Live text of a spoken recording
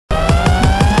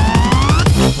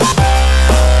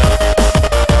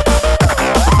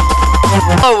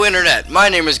Hello Internet, my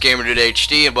name is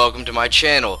GamerDudeHD and welcome to my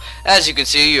channel. As you can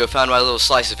see, you have found my little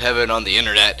slice of heaven on the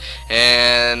internet,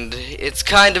 and it's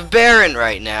kind of barren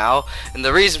right now. And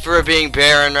the reason for it being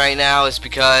barren right now is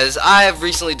because I have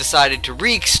recently decided to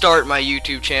restart my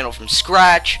YouTube channel from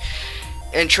scratch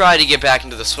and try to get back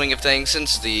into the swing of things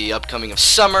since the upcoming of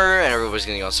summer and everybody's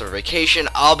getting on summer vacation.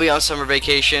 I'll be on summer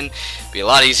vacation. It'll be a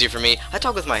lot easier for me. I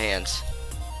talk with my hands,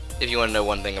 if you want to know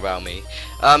one thing about me.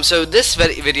 So this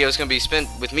video is going to be spent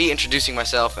with me introducing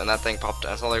myself, and that thing popped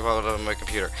out. It's not like popped up on my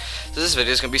computer. So this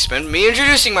video is going to be spent with me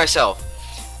introducing myself.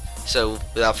 So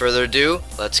without further ado,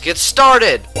 let's get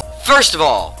started. First of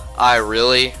all, I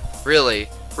really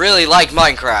like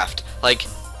Minecraft. Like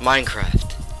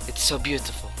Minecraft. It's so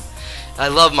beautiful. I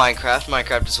love Minecraft.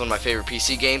 Minecraft is one of my favorite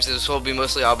PC games, and this will be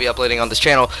mostly I'll be uploading on this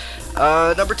channel.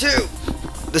 Number 2.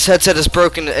 This headset is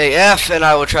broken AF, and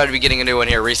I will try to be getting a new one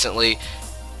here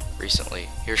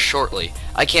here shortly.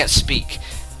 I can't speak,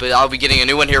 but I'll be getting a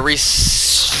new one here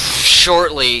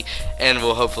shortly, and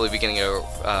we'll hopefully be getting a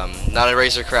not a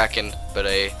Razer Kraken, but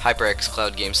a HyperX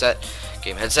Cloud game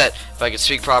headset, if I could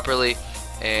speak properly.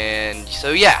 And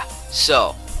so yeah,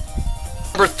 so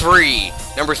Number three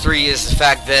is the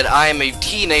fact that I am a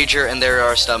teenager and there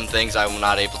are some things I will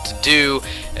not able to do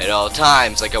at all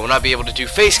times. Like I will not be able to do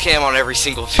face cam on every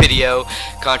single video,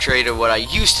 contrary to what I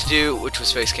used to do, which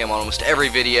was face cam on almost every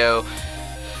video.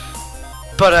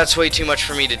 But that's way too much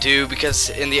for me to do because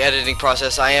in the editing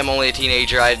process I am only a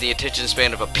teenager. I have the attention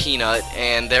span of a peanut,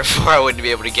 and therefore I wouldn't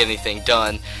be able to get anything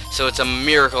done. So it's a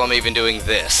miracle I'm even doing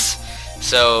this.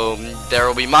 So there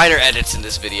will be minor edits in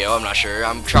this video. I'm not sure.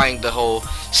 I'm trying the whole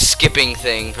skipping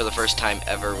thing for the first time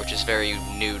ever, which is very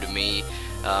new to me,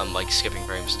 like skipping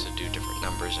frames to do different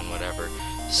numbers and whatever.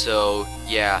 So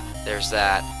yeah, there's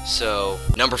that. So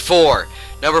number four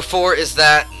is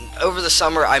that over the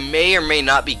summer I may or may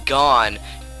not be gone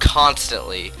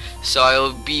constantly, so I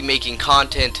will be making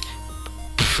content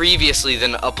previously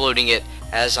than uploading it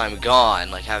as I'm gone,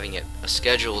 like having it a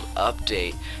scheduled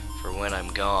update for when I'm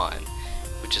gone,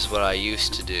 which is what I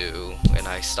used to do, and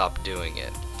I stopped doing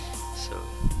it. So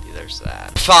there's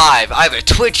that. 5. I have a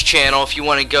Twitch channel. If you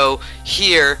want to go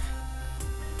here,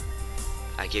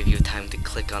 I give you time to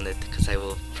click on it because I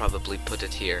will probably put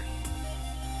it here.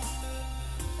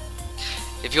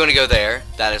 If you want to go there,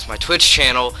 that is my Twitch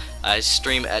channel. I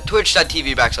stream at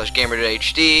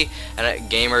twitch.tv/GamerDudeHD and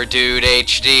at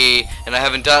GamerDudeHD, and I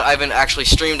haven't actually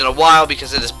streamed in a while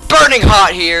because it is burning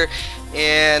hot here.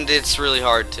 And it's really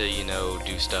hard to, you know,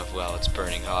 do stuff while it's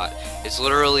burning hot. It's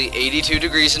literally 82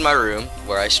 degrees in my room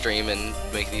where I stream and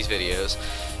make these videos.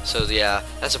 So yeah,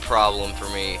 that's a problem for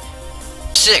me.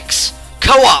 6.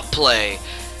 Co-op play.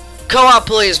 Co-op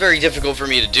play is very difficult for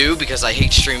me to do because I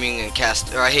hate streaming and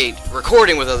I hate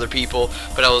recording with other people,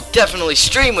 but I will definitely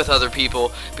stream with other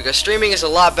people because streaming is a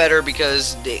lot better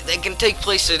because they can take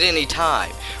place at any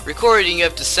time. Recording, you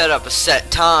have to set up a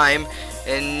set time,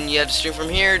 and you have to stream from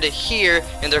here to here,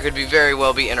 and there could be very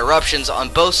well be interruptions on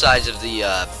both sides of the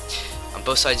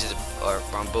or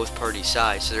on both party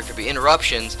sides, so there could be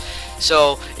interruptions.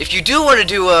 So if you do want to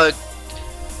do a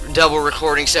double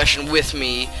recording session with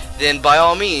me, then by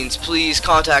all means please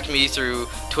contact me through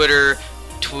Twitter,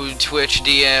 Twitch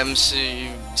DMs,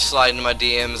 slide into my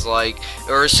DMs,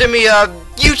 or send me a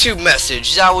YouTube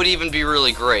message. That would even be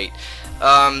really great.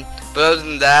 But other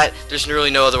than that, there's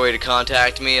really no other way to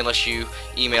contact me unless you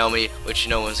email me, which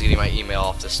no one's getting my email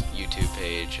off this YouTube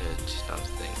page. It's not a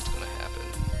thing that's going to happen.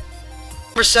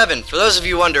 Number 7, for those of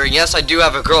you wondering, yes, I do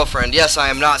have a girlfriend. Yes, I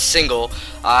am not single.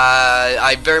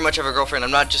 I very much have a girlfriend.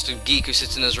 I'm not just a geek who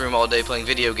sits in his room all day playing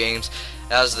video games,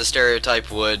 as the stereotype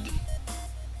would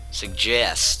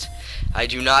suggest. I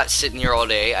do not sit in here all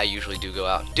day. I usually do go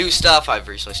out and do stuff. I've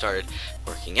recently started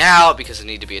working out because I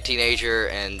need to be a teenager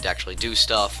and actually do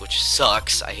stuff, which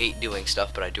sucks. I hate doing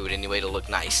stuff, but I do it anyway to look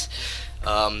nice.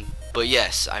 But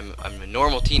yes, I'm a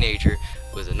normal teenager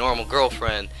with a normal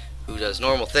girlfriend who does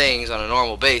normal things on a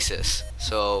normal basis.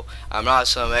 So I'm not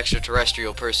some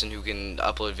extraterrestrial person who can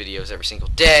upload videos every single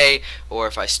day. Or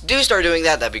if I do start doing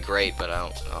that, that'd be great. But I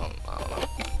don't know.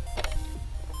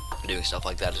 Doing stuff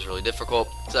like that is really difficult.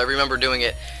 So I remember doing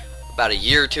it about a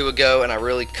year or two ago, and I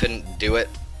really couldn't do it.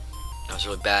 I was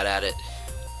really bad at it.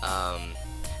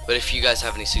 But if you guys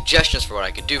have any suggestions for what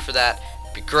I could do for that,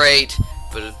 it'd be great.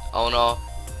 But all in all,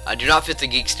 I do not fit the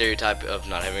geek stereotype of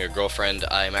not having a girlfriend.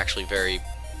 I am actually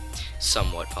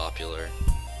somewhat popular.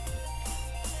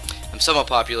 I'm somewhat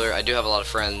popular. I do have a lot of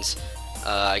friends.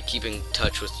 I keep in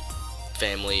touch with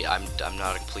family. I'm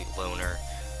not a complete loner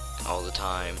all the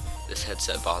time. This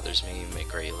headset bothers me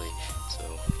greatly, so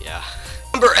yeah.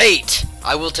 Number 8,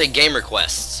 I will take game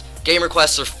requests. Game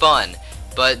requests are fun.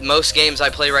 But most games I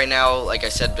play right now, like I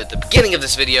said at the beginning of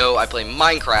this video, I play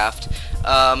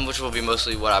Minecraft, which will be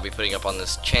mostly what I'll be putting up on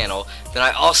this channel. Then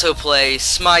I also play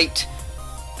Smite,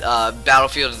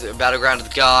 Battleground of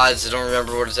the Gods. I don't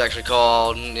remember what it's actually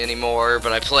called anymore,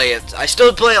 but I play it. I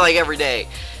still play it like every day.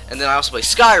 And then I also play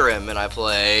Skyrim, and I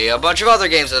play a bunch of other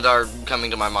games that are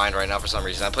coming to my mind right now for some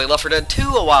reason. I played Left 4 Dead 2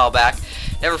 a while back,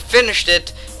 never finished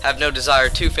it, have no desire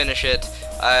to finish it.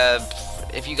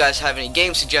 If you guys have any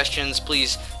game suggestions,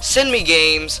 please send me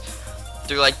games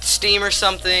through like Steam or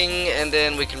something, and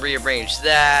then we can rearrange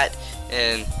that.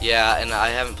 And yeah, and I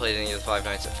haven't played any of the Five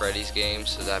Nights at Freddy's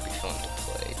games, so that'd be fun to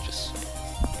play. Just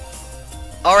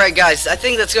alright guys, I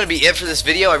think that's going to be it for this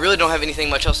video. I really don't have anything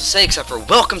much else to say except for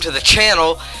welcome to the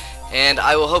channel, and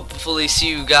I will hopefully see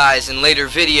you guys in later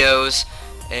videos.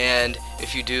 And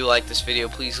if you do like this video,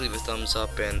 please leave a thumbs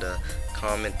up and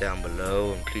comment down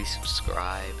below, and please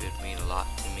subscribe. It would mean a lot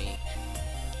to me.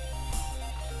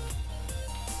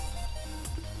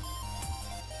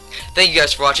 Thank you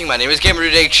guys for watching. My name is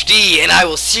GamerDudeHD, and I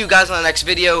will see you guys on the next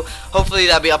video. Hopefully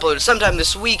that'll be uploaded sometime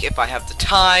this week if I have the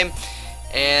time.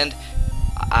 And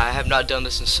I have not done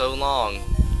this in so long.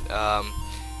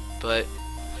 But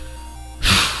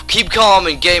keep calm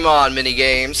and game on,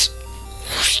 minigames.